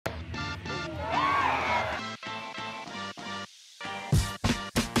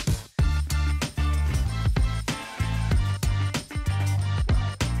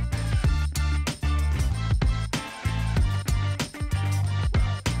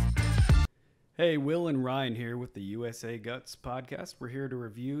Hey, Will and Ryan here with the USA Guts podcast. We're here to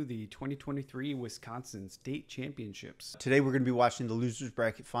review the 2023 Wisconsin State Championships. Today we're going to be watching the losers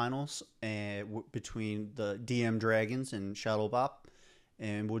bracket finals between the DM Dragons and Shadow Bop,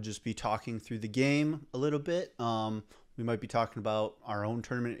 and we'll just be talking through the game a little bit. We might be talking about our own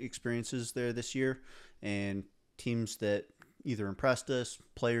tournament experiences there this year and teams that either impressed us,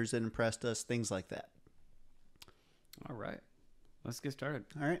 players that impressed us, things like that. All right, let's get started.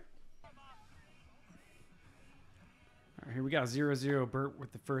 All right. All right, here we got 0-0 Burt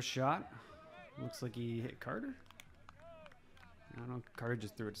with the first shot. Looks like he hit Carter. I don't know. Carter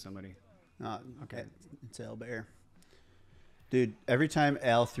just threw it to somebody. Okay. It's Al Bear. Dude, every time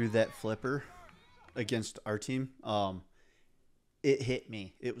Al threw that flipper against our team, it hit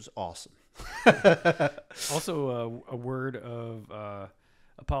me. It was awesome. Also, a word of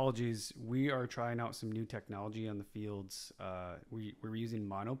apologies. We are trying out some new technology on the fields. We're using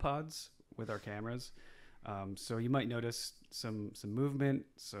monopods with our cameras. So you might notice some movement.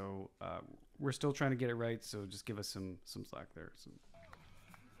 So we're still trying to get it right. So just give us some slack there.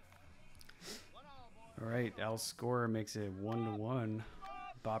 All right, Al's score makes it 1-1.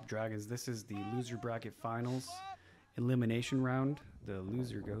 Bob Dragons. This is the loser bracket finals elimination round. The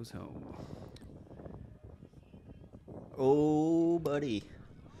loser goes home. Oh, buddy.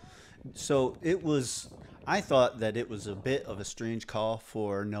 So it was. I thought that it was a bit of a strange call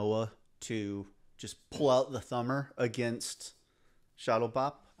for Noah to just pull out the thumber against Shadow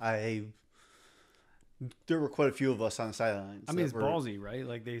Bop. There were quite a few of us on the sidelines. I mean, it's ballsy, right?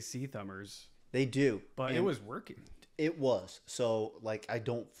 Like, they see thumbers. They do. But it was working. It was. So, like, I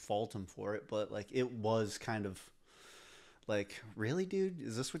don't fault him for it, but, like, it was kind of like, really, dude?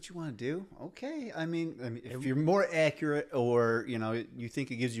 Is this what you want to do? Okay. I mean, if you're more accurate or, you think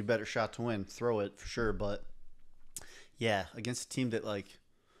it gives you a better shot to win, throw it for sure. But, yeah, against a team that, like,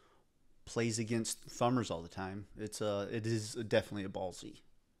 plays against thumbers all the time, it is definitely a ballsy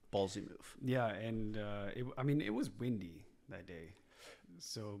move. Yeah, and it was windy that day,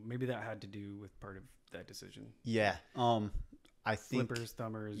 so maybe that had to do with part of that decision. Yeah, I think flippers,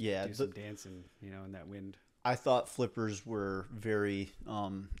 thumbers, do some dancing, in that wind. I thought flippers were very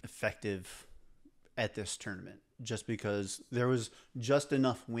effective at this tournament, just because there was just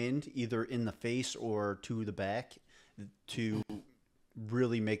enough wind either in the face or to the back to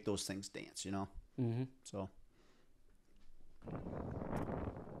really make those things dance, Mm-hmm.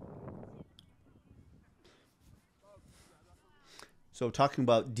 So talking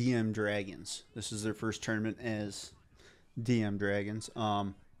about DM Dragons, this is their first tournament as DM Dragons.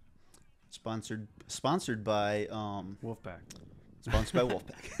 Sponsored by Wolfpack. Sponsored by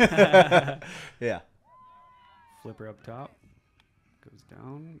Wolfpack. Yeah. Flipper up top, goes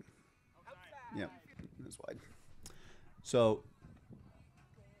down. Yep, that's wide. So,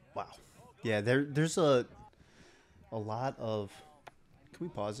 wow. Yeah, there's a lot of. Can we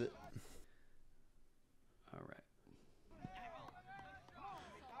pause it? All right.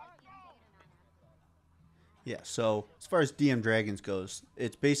 Yeah, so as far as DM Dragons goes,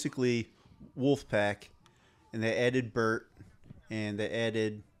 it's basically Wolfpack, and they added Bert, and they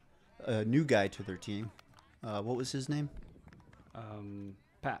added a new guy to their team. What was his name?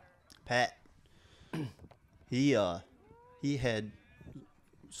 Pat. He had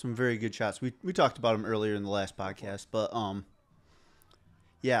some very good shots. We talked about him earlier in the last podcast, but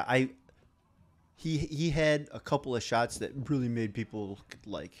yeah, he had a couple of shots that really made people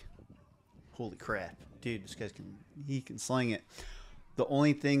like, holy crap, dude, this guy can sling it. The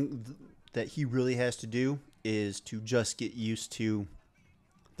only thing that he really has to do is to just get used to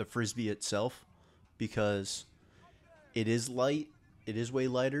the Frisbee itself, because it is light. It is way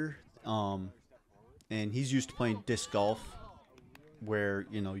lighter. And he's used to playing disc golf where,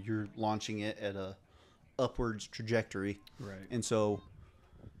 you're launching it at a upwards trajectory. Right. And so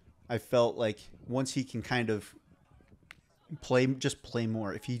I felt like once he can kind of play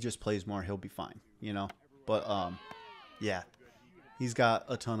more, if he just plays more, he'll be fine, But, yeah, he's got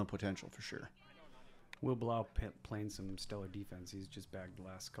a ton of potential for sure. Will Blau playing some stellar defense. He's just bagged the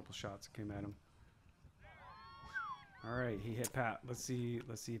last couple shots that came at him. All right, he hit Pat. Let's see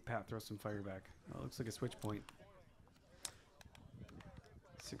if Pat throws some fire back. Oh, looks like a switch point.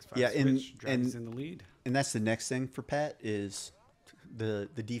 6-5 switch. Drags in the lead. And that's the next thing for Pat is the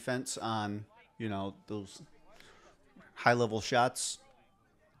defense on, those high level shots.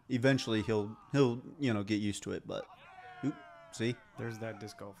 Eventually he'll get used to it, but see? There's that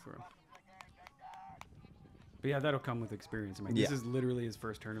disc golf throw. But yeah, that'll come with experience. I mean, this is literally his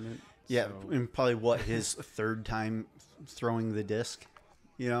first tournament. Yeah, and probably his third time throwing the disc,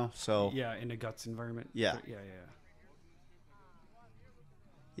 So yeah, in a guts environment. Yeah. Yeah.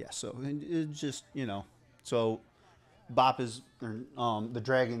 Yeah, so it just, so Bop is, or, the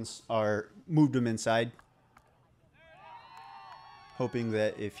Dragons are moved him inside, hoping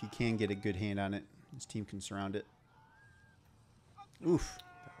that if he can get a good hand on it, his team can surround it. Oof.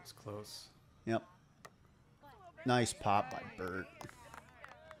 That was close. Yep. Nice pop by Bert.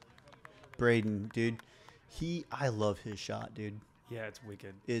 Braden, dude, I love his shot, dude. Yeah, it's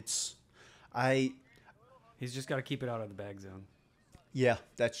wicked. He's just got to keep it out of the bag zone. Yeah,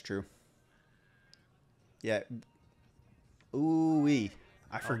 that's true. Yeah. Ooh-wee.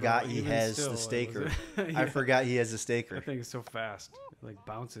 I forgot he has the staker. Yeah. I forgot he has the staker. That thing is so fast. It like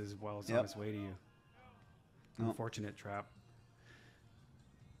bounces while it's on its way to you. Unfortunate trap.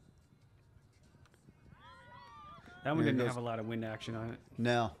 That one didn't have a lot of wind action on it.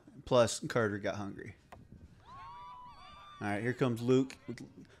 No. Plus, Carter got hungry. All right, here comes Luke.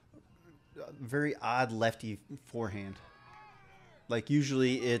 Very odd lefty forehand. Like,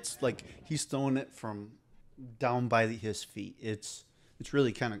 usually it's like he's throwing it from down by his feet. It's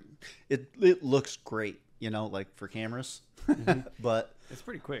really kind of, it looks great, like for cameras. Mm-hmm. But it's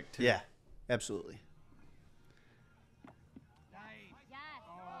pretty quick, too. Yeah, absolutely.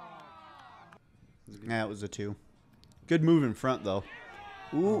 Yeah, it was a 2. Good move in front, though.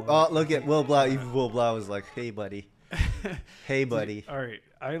 Ooh, look at Will Blau. Even Will Blau was like, hey, buddy. Hey, buddy. All right.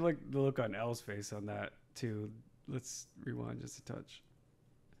 I like the look on L's face on that, too. Let's rewind just a touch.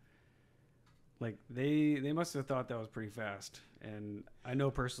 Like, they must have thought that was pretty fast. And I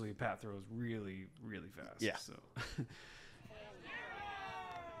know personally Pat throws really, really fast. Yeah. So.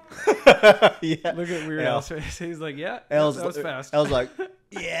 Yeah. Look at Weird Al's face. He's like, yeah, that was fast. I was like,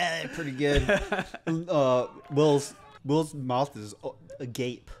 yeah, pretty good. Will's mouth is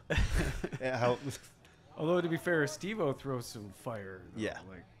agape. Although, to be fair, Steve-O throws some fire. Though. Yeah.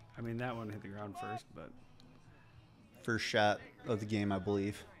 Like, I mean, that one hit the ground first, but. First shot of the game, I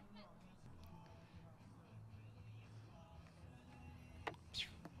believe.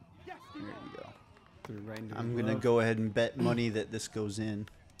 There you go. Threw it right into I'm his going to glove. go ahead and bet money that this goes in.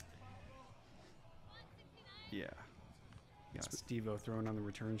 Yeah. Got Steve-O throwing on the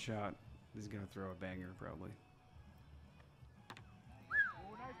return shot. He's going to throw a banger, probably.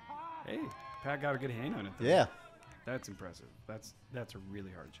 Hey, Pat got a good hang on it, though. Yeah. That's impressive. That's a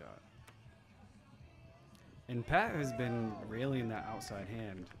really hard shot. And Pat has been railing that outside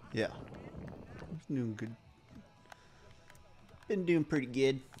hand. Yeah. He's doing good. Been doing pretty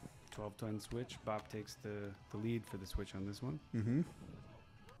good. 12-ton switch. Bop takes the lead for the switch on this one. Mm-hmm.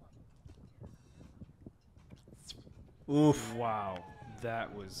 Oof. Wow.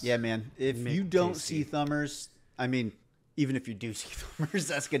 That was... Yeah, man. If you don't see thumbers, I mean, even if you do see thumbers,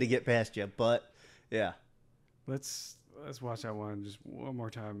 that's going to get past you. But, yeah. Let's watch that one just one more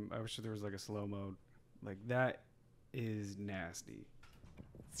time. I wish there was like a slow mode. Like, that is nasty.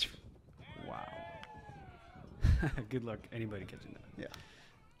 Wow. Good luck anybody catching that. Yeah.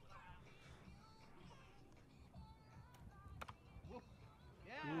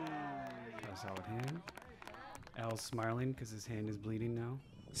 Got a solid hand. Al's smiling because his hand is bleeding now.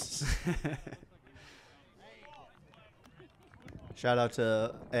 Shout out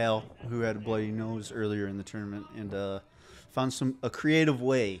to Al, who had a bloody nose earlier in the tournament and found a creative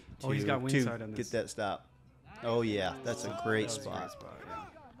way to, he's got wing side on this. Get that stop. Oh, yeah. That's a great That was spot. a great spot, yeah.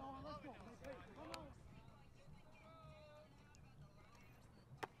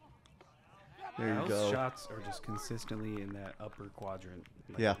 There you Al's go. shots are just consistently in that upper quadrant,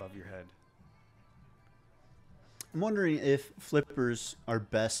 like Yeah. above your head. I'm wondering if flippers are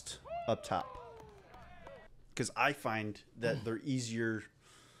best up top. Because I find that they're easier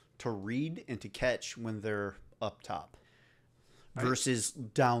to read and to catch when they're up top. Versus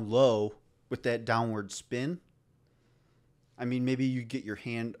down low with that downward spin. I mean, maybe you get your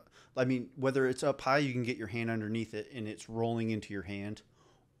hand... I mean, whether it's up high, you can get your hand underneath it and it's rolling into your hand.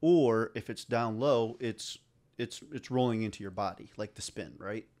 Or if it's down low, it's rolling into your body, like the spin,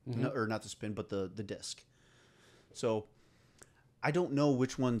 right? Mm-hmm. No, or not the spin, but the disc. So I don't know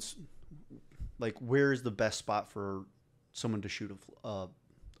which one's... Like, where is the best spot for someone to shoot a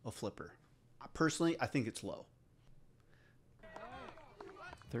flipper? Personally, I think it's low.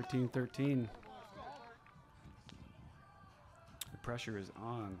 13-13. The pressure is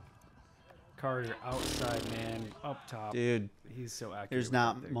on. Carter outside, man, up top. Dude, he's so accurate. there's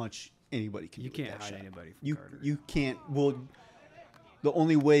not much anybody can do. You can't with that hide shot. anybody from Carter. You can't. Well, the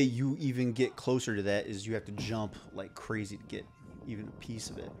only way you even get closer to that is you have to jump like crazy to get even a piece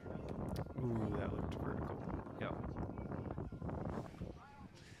of it. Ooh, that looked vertical. Yep.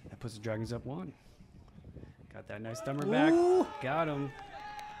 That puts the Dragons up 1. Got that nice thumber back. Ooh. Got him.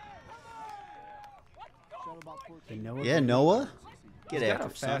 The Noah Yeah, baby. Noah. Get He's after got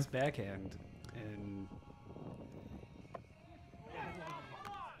a it, son. fast backhand, and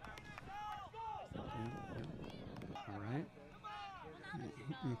all right.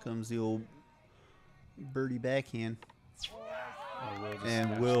 Here comes the old birdie backhand. Oh, Will just And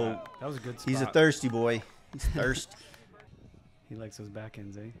smashed Will, that was a good spot. he's a thirsty boy. He's thirsty. He likes those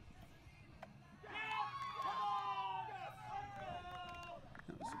backhands, eh?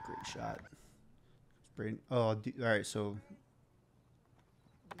 That was a great shot. Braden. Oh, all right. So,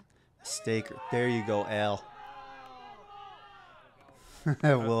 Staker. There you go, Al.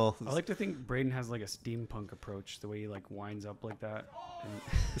 Well, I like to think Braden has like a steampunk approach, the way he like winds up like that. And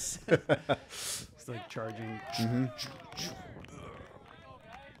it's like charging.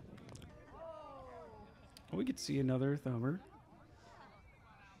 Oh, we could see another thumber.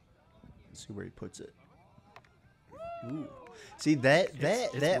 let's see where he puts it. Ooh. See that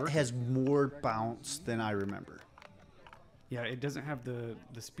It's that working. has more bounce than I remember. Yeah, it doesn't have the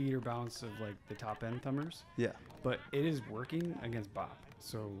speed or bounce of like the top end thumbers, Yeah, but it is working against Bop.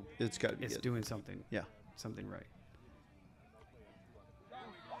 So it's got to be it's good. doing something. Yeah. Something right.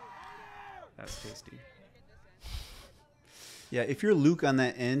 That's tasty. Yeah, if you're Luke on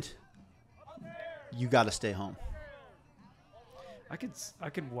that end, you got to stay home. I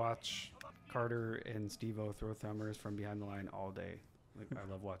could watch Carter and Steve-O throw thumbers from behind the line all day. Like I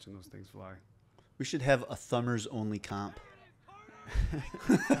love watching those things fly. We should have a thumbers only comp.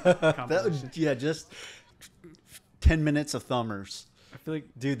 That would, yeah, just 10 minutes of thumbers. I feel like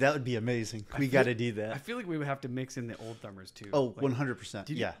Dude, that would be amazing. We feel- got to do I that. feel like we would have to mix in the old thumbers too. Oh, Like, 100%.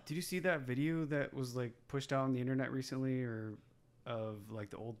 Yeah. Did you see that video that was like pushed out on the internet recently, or of like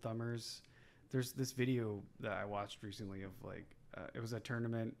the old thumbers? There's this video that I watched recently of like it was a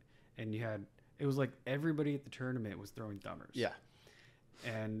tournament, and it was like everybody at the tournament was throwing thumbers. Yeah.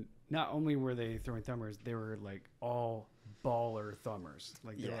 And not only were they throwing thumbers, they were like all baller thumbers.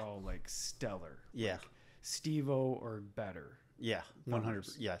 Like they were Yeah. all like stellar. Yeah. Like Steve-O or better. Yeah.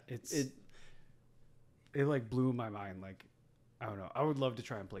 100%. Yeah. It like blew my mind. Like, I don't know. I would love to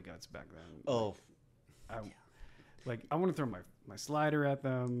try and play guts back then. Oh. I want to throw my slider at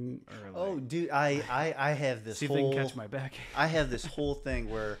them. Or like, Oh, dude, I have this see if whole they can catch my back. I have this whole thing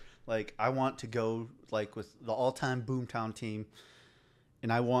where like I want to go like with the all-time Boomtown team,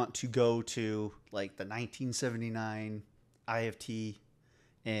 and I want to go to like the 1979 IFT,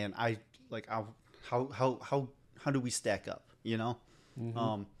 and I like how do we stack up? You know,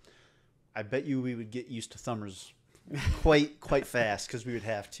 I bet you we would get used to thumbers quite fast because we would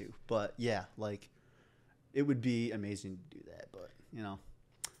have to. But yeah, like it would be amazing to do that, but you know,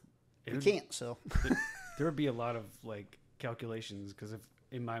 we can't. So There would be a lot of like calculations because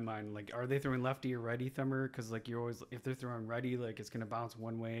in my mind, like, are they throwing lefty or righty thumber? Because like you're always, if they're throwing righty, like it's gonna bounce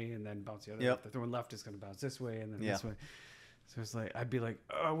one way and then bounce the other. Yep. If they're throwing left, it's gonna bounce this way and then Yeah. this way. So it's like I'd be like,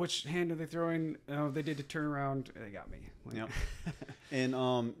 oh, which hand are they throwing? Oh, they did a turnaround. They got me. Like, Yep.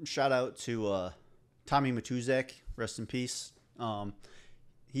 And shout out to Tommy Matuzak, rest in peace.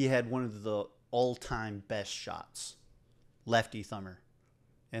 He had one of the all-time best shots, lefty thumber,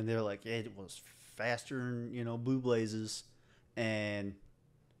 and they're like, it was faster than Blue Blazes, and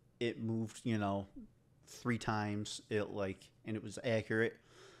it moved 3 times. And it was accurate.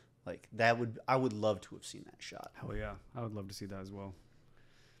 Like I would love to have seen that shot. Hell yeah, I would love to see that as well.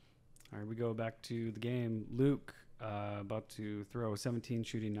 All right, we go back to the game. Luke about to throw 17,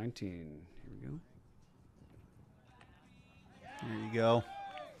 shooting 19. Here we go. There you go.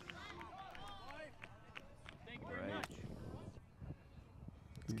 Right.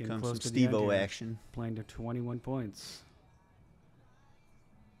 Here getting comes close some to the end Steve-O here. action. Playing to 21 points.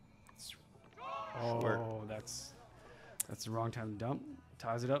 Oh, Short. that's the wrong time to dump.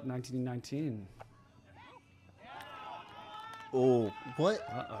 Ties it up, 19-19. Oh, what?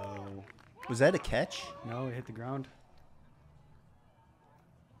 Uh-oh. Was that a catch? No, it hit the ground.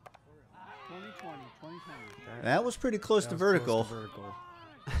 2020. That was pretty close to vertical. Close to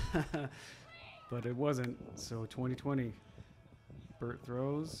vertical. But it wasn't, so 2020. Bert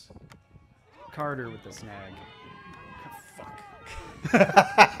throws. Carter with the snag.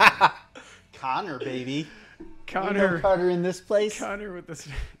 Fuck. Connor, baby. Connor. Carter in this place. Connor with the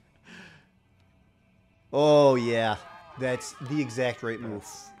snag. Oh yeah, that's the exact right move.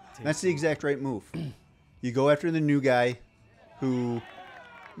 That's the exact right move. You go after the new guy, who,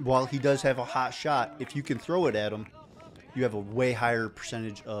 while he does have a hot shot, if you can throw it at him, you have a way higher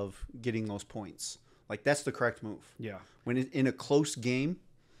percentage of getting those points. Like that's the correct move. Yeah. When in a close game,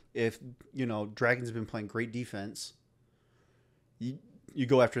 if Dragons have been playing great defense, you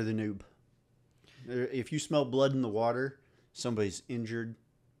go after the noob. If you smell blood in the water, somebody's injured,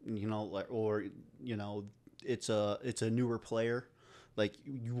 or it's a newer player. like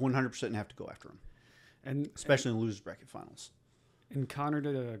you 100% have to go after him, And especially in the losers bracket finals. And Connor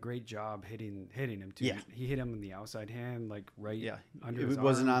did a great job hitting him too. Yeah. He hit him in the outside hand, like Yeah, under it his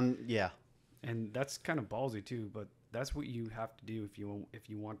wasn't arm. on. Yeah, And that's kind of ballsy too. But that's what you have to do if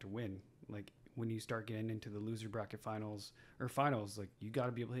you want to win. Like when you start getting into the loser bracket finals, like you got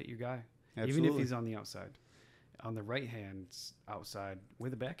to be able to hit your guy, even if he's on the outside, on the right hand outside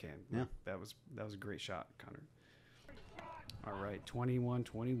with a backhand. Yeah, that was a great shot, Connor. All right,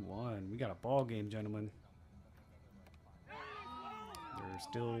 21-21. We got a ball game, gentlemen. They're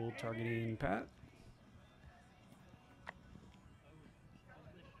still targeting Pat.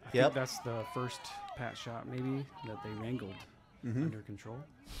 I think that's the first Pat shot, maybe, that they wrangled under control.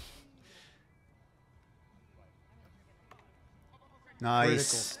 Nice. Critical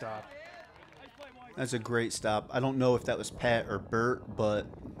stop. That's a great stop. I don't know if that was Pat or Bert, but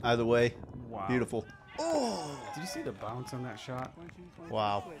either way, Wow. beautiful. Oh! Did you see the bounce on that shot?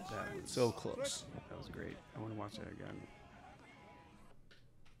 Wow. That was So close. That was great. I want to watch that again.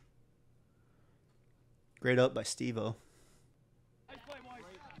 Great up by Steve-O.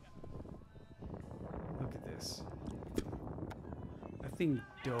 Look at this. That thing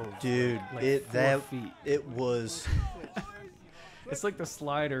dove. Dude, like 4 feet. it was. It's like the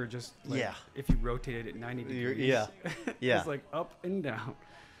slider, just like if you rotated it 90 degrees. Yeah. It's like up and down.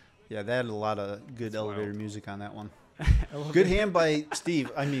 Yeah, they had a lot of good That's elevator wild. music on that one. Elevator. Good hand by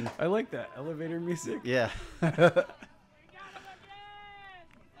Steve. I mean, I like that elevator music. yeah.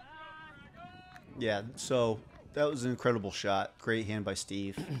 Yeah, so that was an incredible shot. Great hand by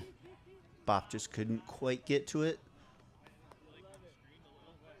Steve. Bop just couldn't quite get to it.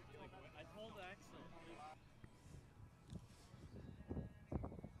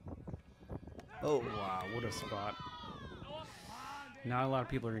 Oh, Wow, what a spot. Not a lot of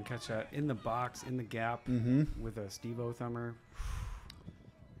people are going to catch that. In the box, in the gap, with a Steve-O thumber.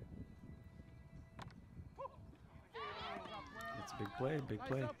 It's a big play, big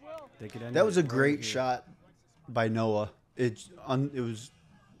play. They could end that was it a right great here. shot by Noah. It was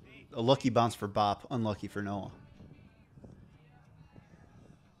a lucky bounce for Bop, unlucky for Noah.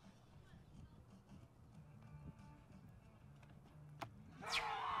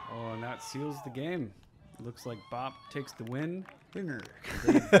 Oh, and that seals the game. Looks like Bop takes the win. Winner.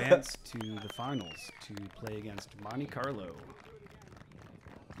 They advance to the finals to play against Monte Carlo.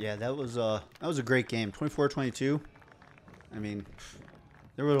 Yeah, that was a great game. 24-22. I mean,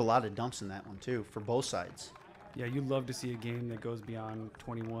 there were a lot of dumps in that one too for both sides. Yeah, you'd love to see a game that goes beyond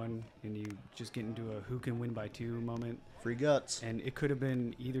 21 and you just get into a who can win by 2 moment. Free guts. And it could have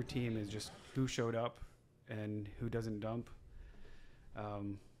been either team is just who showed up and who doesn't dump.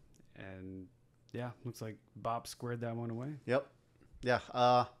 And yeah, looks like Bop squared that one away. Yep.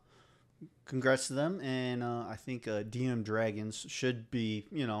 Yeah. Congrats to them, and I think DM Dragons should be,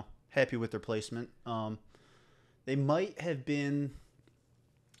 happy with their placement. They might have been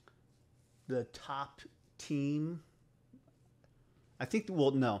the top team. I think.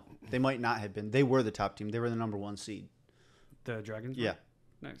 Well, no, they might not have been. They were the top team. They were the number 1 seed. The Dragons? Yeah.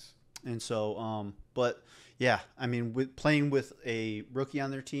 Nice. And so, but yeah, I mean, with playing with a rookie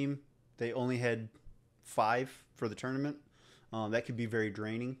on their team, they only had 5 for the tournament. That could be very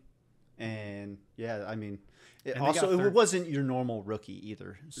draining. And yeah, I mean, it wasn't your normal rookie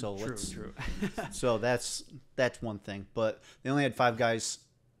either. So True. So that's one thing. But they only had 5 guys,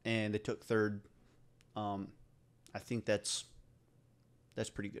 and they took third. I think that's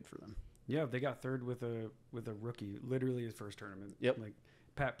pretty good for them. Yeah, they got third with a rookie, literally his first tournament. Yep. Like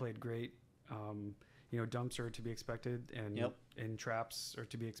Pat played great. Dumps are to be expected, and traps are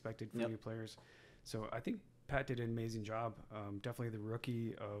to be expected for new players. So I think Pat did an amazing job. Definitely the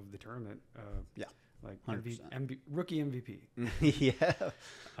rookie of the tournament. Like rookie MVP. Yeah.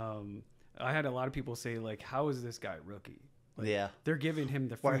 I had a lot of people say, like, how is this guy rookie? Like, yeah. They're giving him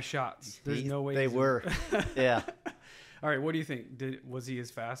the free shots. There's no way they were. Yeah. All right, what do you think? Was he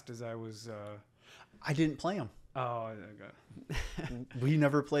as fast as I was? I didn't play him. Oh, okay. We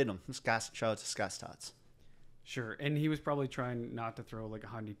never played him. Shout out to Scott Stotts. Sure, and he was probably trying not to throw like a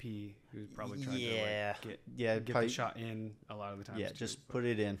Hondy P. He was probably trying to get probably, the shot in a lot of the times. Yeah, just put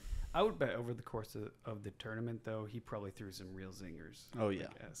it in. I would bet over the course of the tournament, though, he probably threw some real zingers. Oh yeah,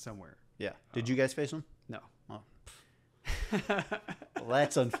 somewhere. Yeah. Did you guys face him? No. Oh. Well,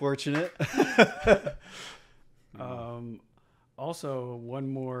 that's unfortunate. Also, one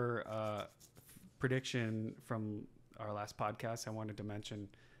more prediction from our last podcast I wanted to mention.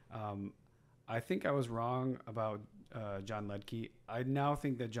 I think I was wrong about John Ledke. I now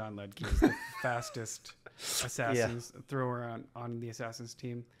think that John Ledke is the fastest thrower on the Assassins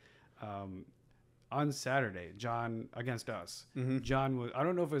team. on Saturday, John against us. Mm-hmm. John was, I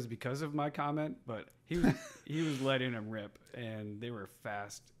don't know if it was because of my comment, but he was letting them rip, and they were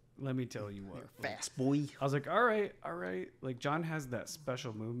fast. Let me tell you what. Fast boy. I was like, all right. Like John has that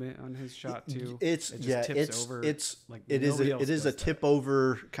special movement on his shot too. It is a tip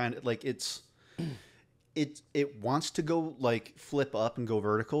over kind of like it wants to go like flip up and go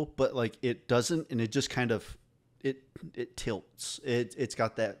vertical, but like it doesn't, and it just kind of it tilts. It's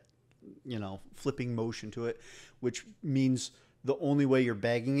got that, you know, flipping motion to it, which means the only way you're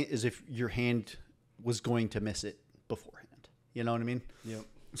bagging it is if your hand was going to miss it beforehand. You know what I mean? Yep.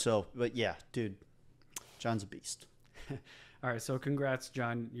 So, but yeah, dude, John's a beast. All right, so congrats,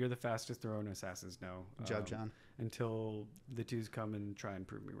 John. You're the fastest thrower in Assassins now. Good job, John. Until the twos come and try and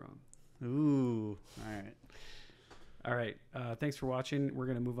prove me wrong. Ooh, all right. Thanks for watching. We're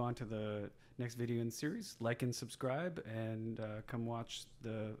going to move on to the next video in the series. Like and subscribe, and come watch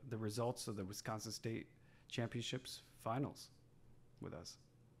the results of the Wisconsin State Championships finals with us.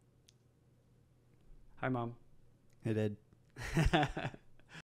 Hi, Mom. Hey, Dad.